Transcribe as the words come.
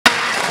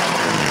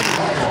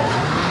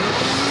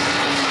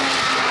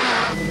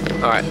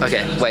Alright,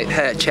 okay, wait,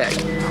 check.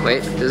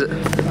 Wait, is it?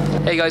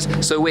 Hey guys,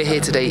 so we're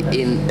here today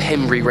in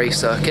Pembrey race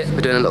circuit.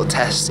 We're doing a little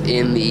test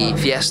in the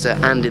Fiesta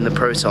and in the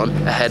Proton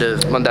ahead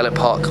of Mandela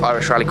Park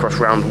Irish Rallycross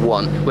round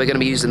 1. We're going to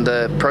be using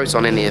the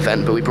Proton in the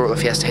event, but we brought the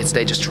Fiesta here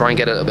today just to try and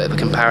get a little bit of a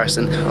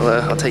comparison.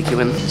 I'll take you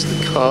into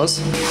the cars.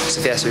 It's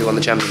the Fiesta we won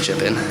the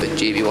championship in, but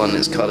GB1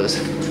 is colours.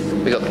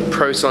 We got the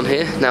Proton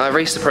here. Now I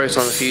raced the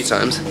Proton a few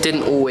times.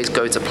 Didn't always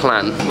go to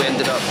plan. We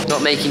ended up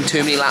not making too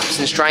many laps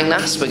in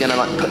Strangnass. We're gonna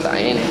like put that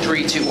in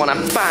 3, 2, 1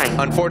 and bang!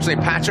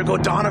 Unfortunately, Patrick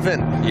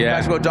O'Donovan. Yeah.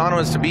 Patrick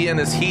O'Donovan's to be in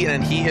this heat,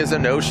 and he is a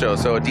no-show,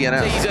 so a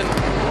DNF. Season.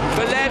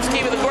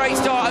 Valevsky with a great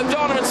start.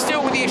 O'Donovan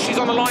still with the issues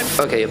on the line.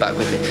 Okay, you're back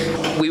with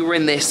me. We were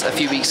in this a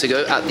few weeks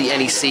ago at the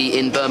NEC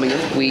in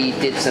Birmingham. We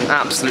did some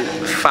absolute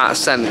fat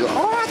ascent.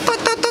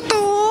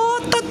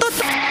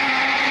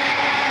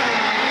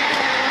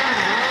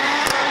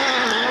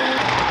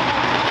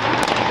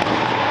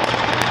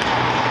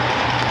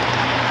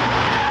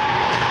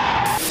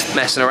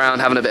 Messing around,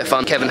 having a bit of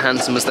fun. Kevin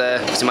Hansen was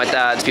there, so my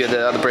dad, a few of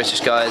the other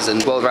British guys,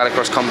 and World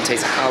Rallycross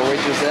commentator Hal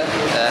Ridge was there,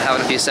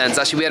 having a few cents.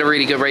 Actually, we had a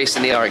really good race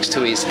in the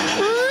RX2Es.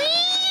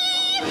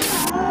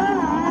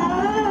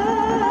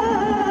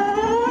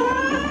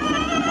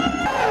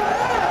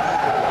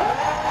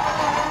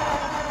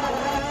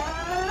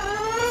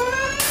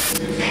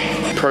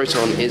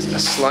 Proton is a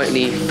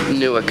slightly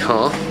newer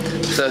car.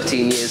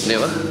 13 years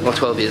newer, or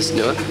 12 years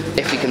newer.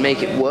 If we can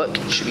make it work,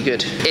 it should be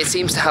good. It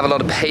seems to have a lot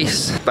of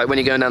pace. Like when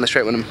you're going down the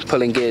straight, when I'm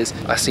pulling gears,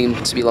 I seem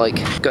to be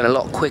like going a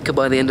lot quicker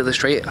by the end of the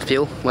straight, I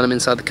feel, when I'm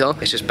inside the car.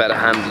 It's just better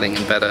handling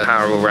and better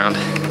power all round.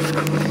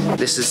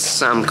 This is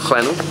Sam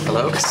Clennell.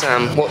 Hello.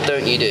 Sam, what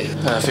don't you do?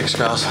 Fix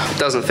cars.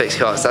 Doesn't fix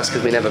cars, that's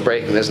because we never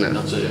break them, isn't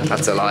it?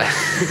 That's a lie.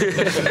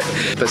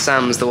 But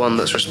Sam's the one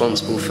that's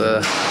responsible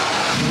for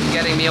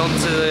getting me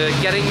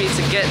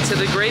to get to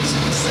the grid,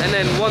 and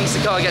then once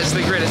the car gets to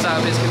the grid, it's out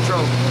of his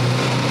control.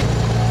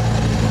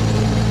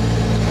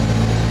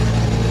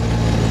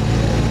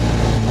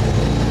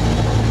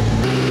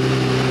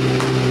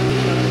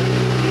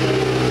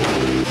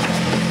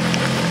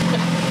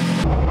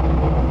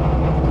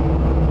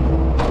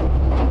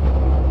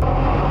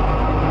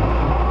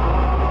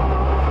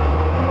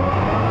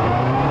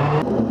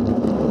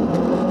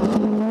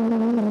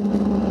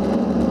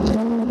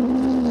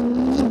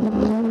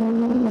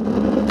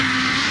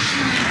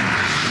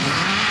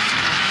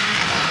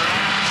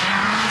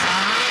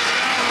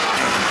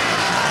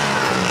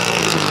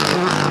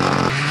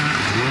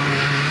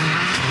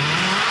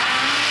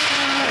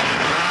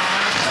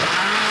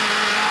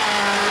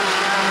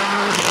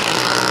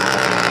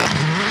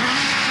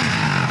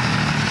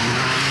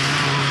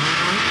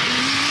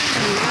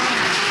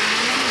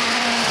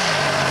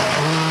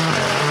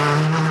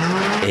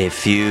 A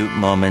few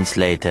moments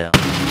later.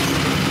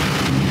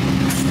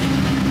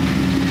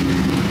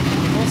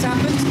 What's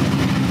happened?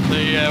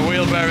 The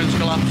wheel bearings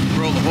collapsed and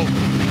broke the hub.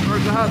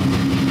 Broke the hub.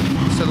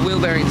 So the wheel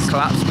bearings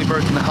collapsed, we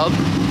broke the hub.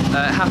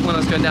 It happened when I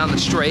was going down the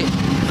straight.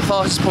 The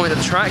fastest point of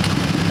the track,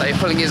 like you're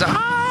pulling gears like,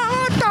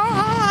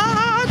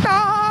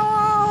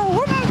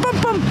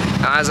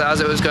 as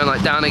it was going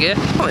like down a gear,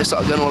 it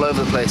started going all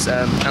over the place,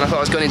 and I thought I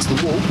was going into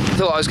the wall. I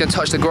thought I was going to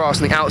touch the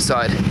grass on the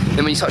outside.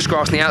 Then when you touch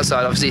grass on the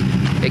outside, obviously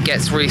it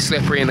gets really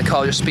slippery and the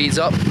car just speeds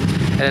up,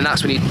 and then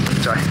that's when you,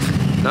 sorry,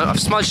 no, I've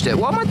smudged it.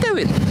 What am I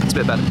doing? It's a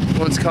bit better.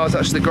 Once the car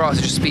touches the grass,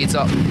 it just speeds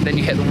up, then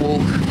you hit the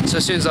wall. So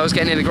as soon as I was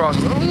getting in the grass, I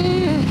was like,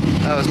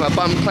 that was my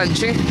bum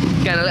clenching,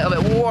 getting a little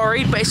bit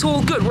worried, but it's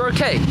all good, we're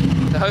okay.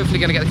 So hopefully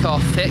going to get the car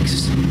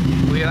fixed.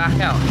 We'll be back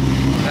out.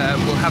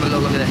 We'll have a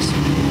little look at this.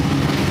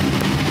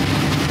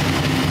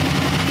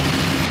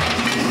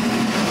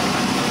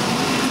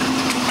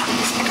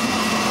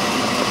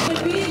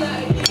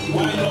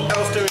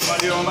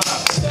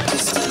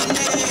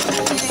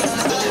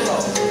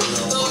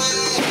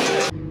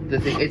 The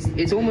thing,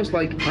 it's almost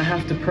like I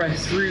have to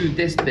press through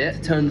this bit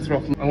to turn the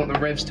throttle. I want the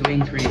revs to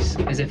increase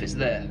as if it's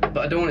there, but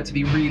I don't want it to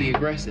be really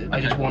aggressive.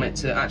 I just want it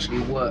to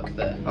actually work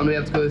there. I'm gonna be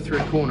able to go through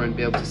a corner and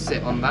be able to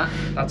sit on that.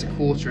 That's a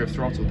quarter of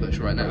throttle push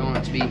right now. I want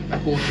it to be a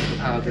quarter of the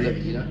power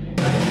delivered, you know?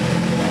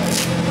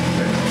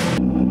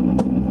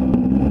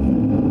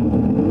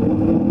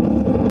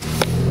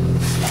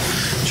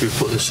 Should we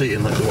put the seat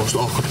in like the most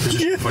awkward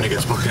position when he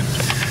gets back in?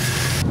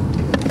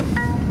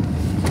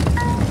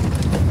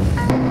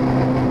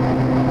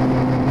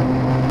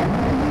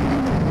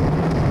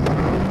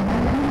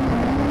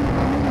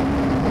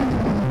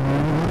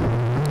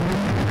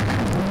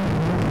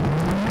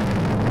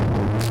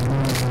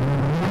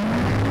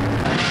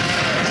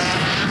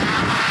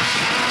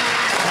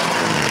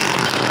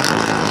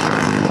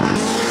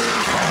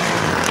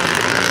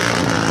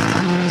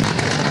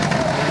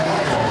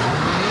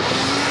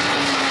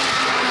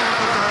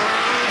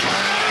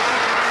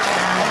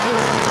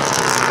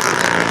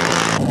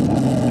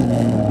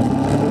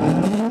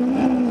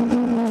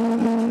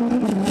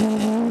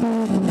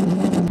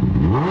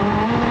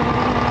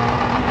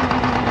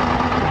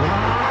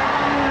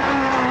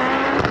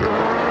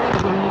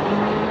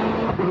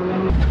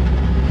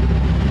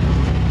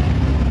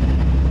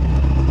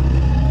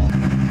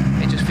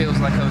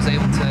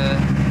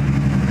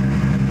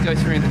 go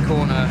through the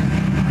corner,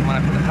 and when I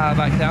put the power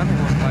back down, it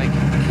wasn't like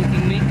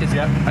kicking me, because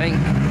I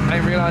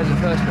didn't realise at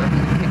first, but I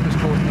think the kick was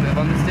causing a bit of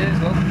understeer as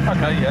well.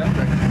 Okay, yeah.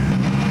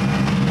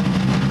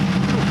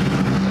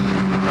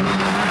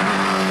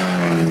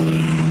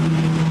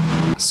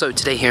 So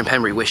today here in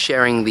Pembrey, we're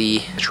sharing the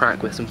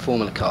track with some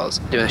Formula cars.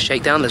 Doing a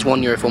shakedown. There's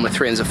one Euro Formula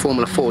 3 and there's a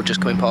Formula 4 just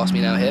coming past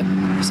me now here.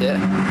 You see it?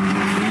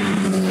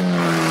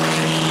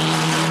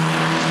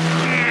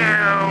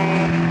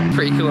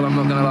 Pretty cool, I'm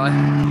not gonna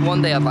lie.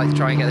 One day I'd like to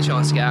try and get the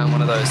chance to get out on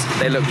one of those.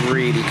 They look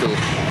really cool.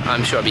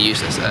 I'm sure I'd be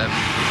useless.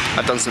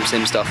 I've done some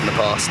sim stuff in the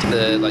past.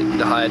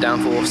 The higher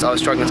downforce, I was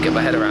struggling to get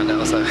my head around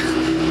it.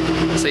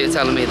 So you're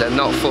telling me they're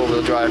not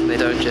four-wheel drive and they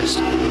don't just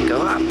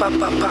go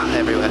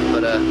everywhere.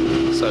 But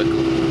so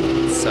cool.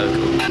 So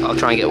cool. I'll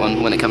try and get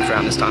one when it comes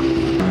around this time.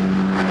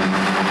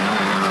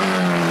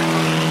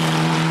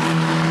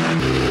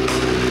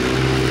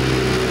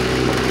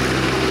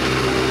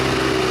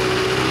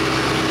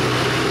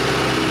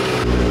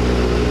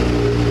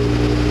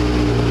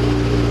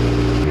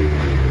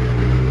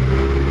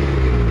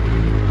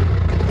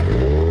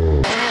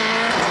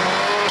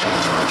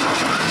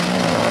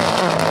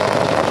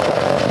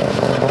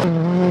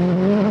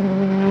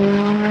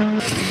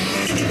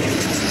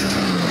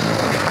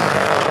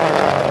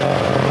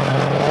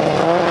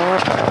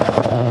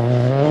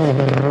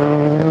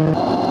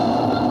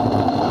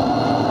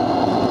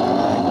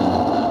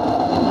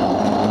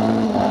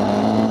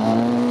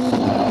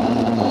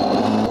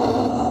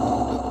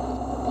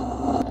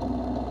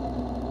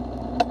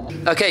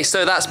 Okay,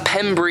 so that's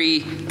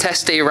Pembrey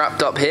test day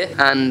wrapped up here,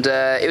 and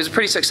it was a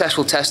pretty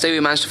successful test day. We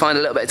managed to find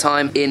a little bit of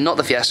time in, not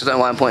the Fiesta, I don't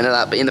know why I'm pointing at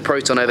that, but in the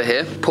Proton over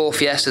here. Poor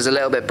Fiesta's a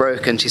little bit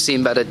broken, she's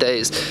seen better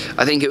days.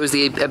 I think it was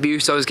the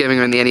abuse I was giving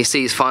her in the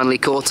NEC's finally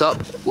caught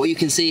up. What you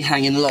can see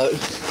hanging low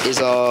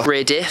is our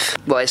rear diff.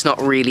 Well, it's not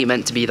really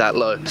meant to be that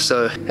low,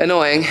 so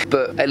annoying,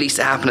 but at least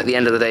it happened at the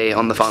end of the day.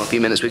 On the final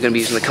few minutes we're going to be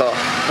using the car.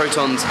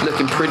 Proton's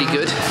looking pretty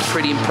good,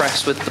 pretty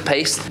impressed with the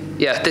pace.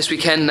 Yeah, this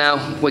weekend now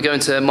we're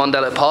going to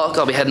Mondello Park.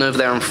 I'll be heading over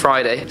there on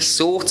Friday.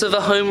 Sort of a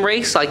home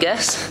race, I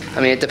guess.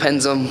 I mean, it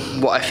depends on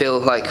what I feel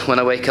like when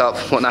I wake up,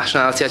 what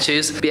nationality I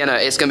choose. But yeah, no,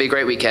 it's going to be a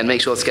great weekend.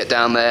 Make sure to get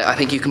down there. I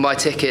think you can buy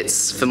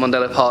tickets for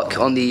Mondello Park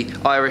on the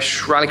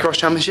Irish Rallycross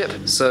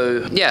Championship.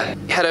 So yeah,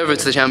 head over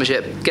to the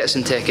championship, get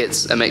some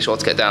tickets, and make sure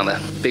to get down there.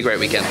 Be a great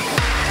weekend.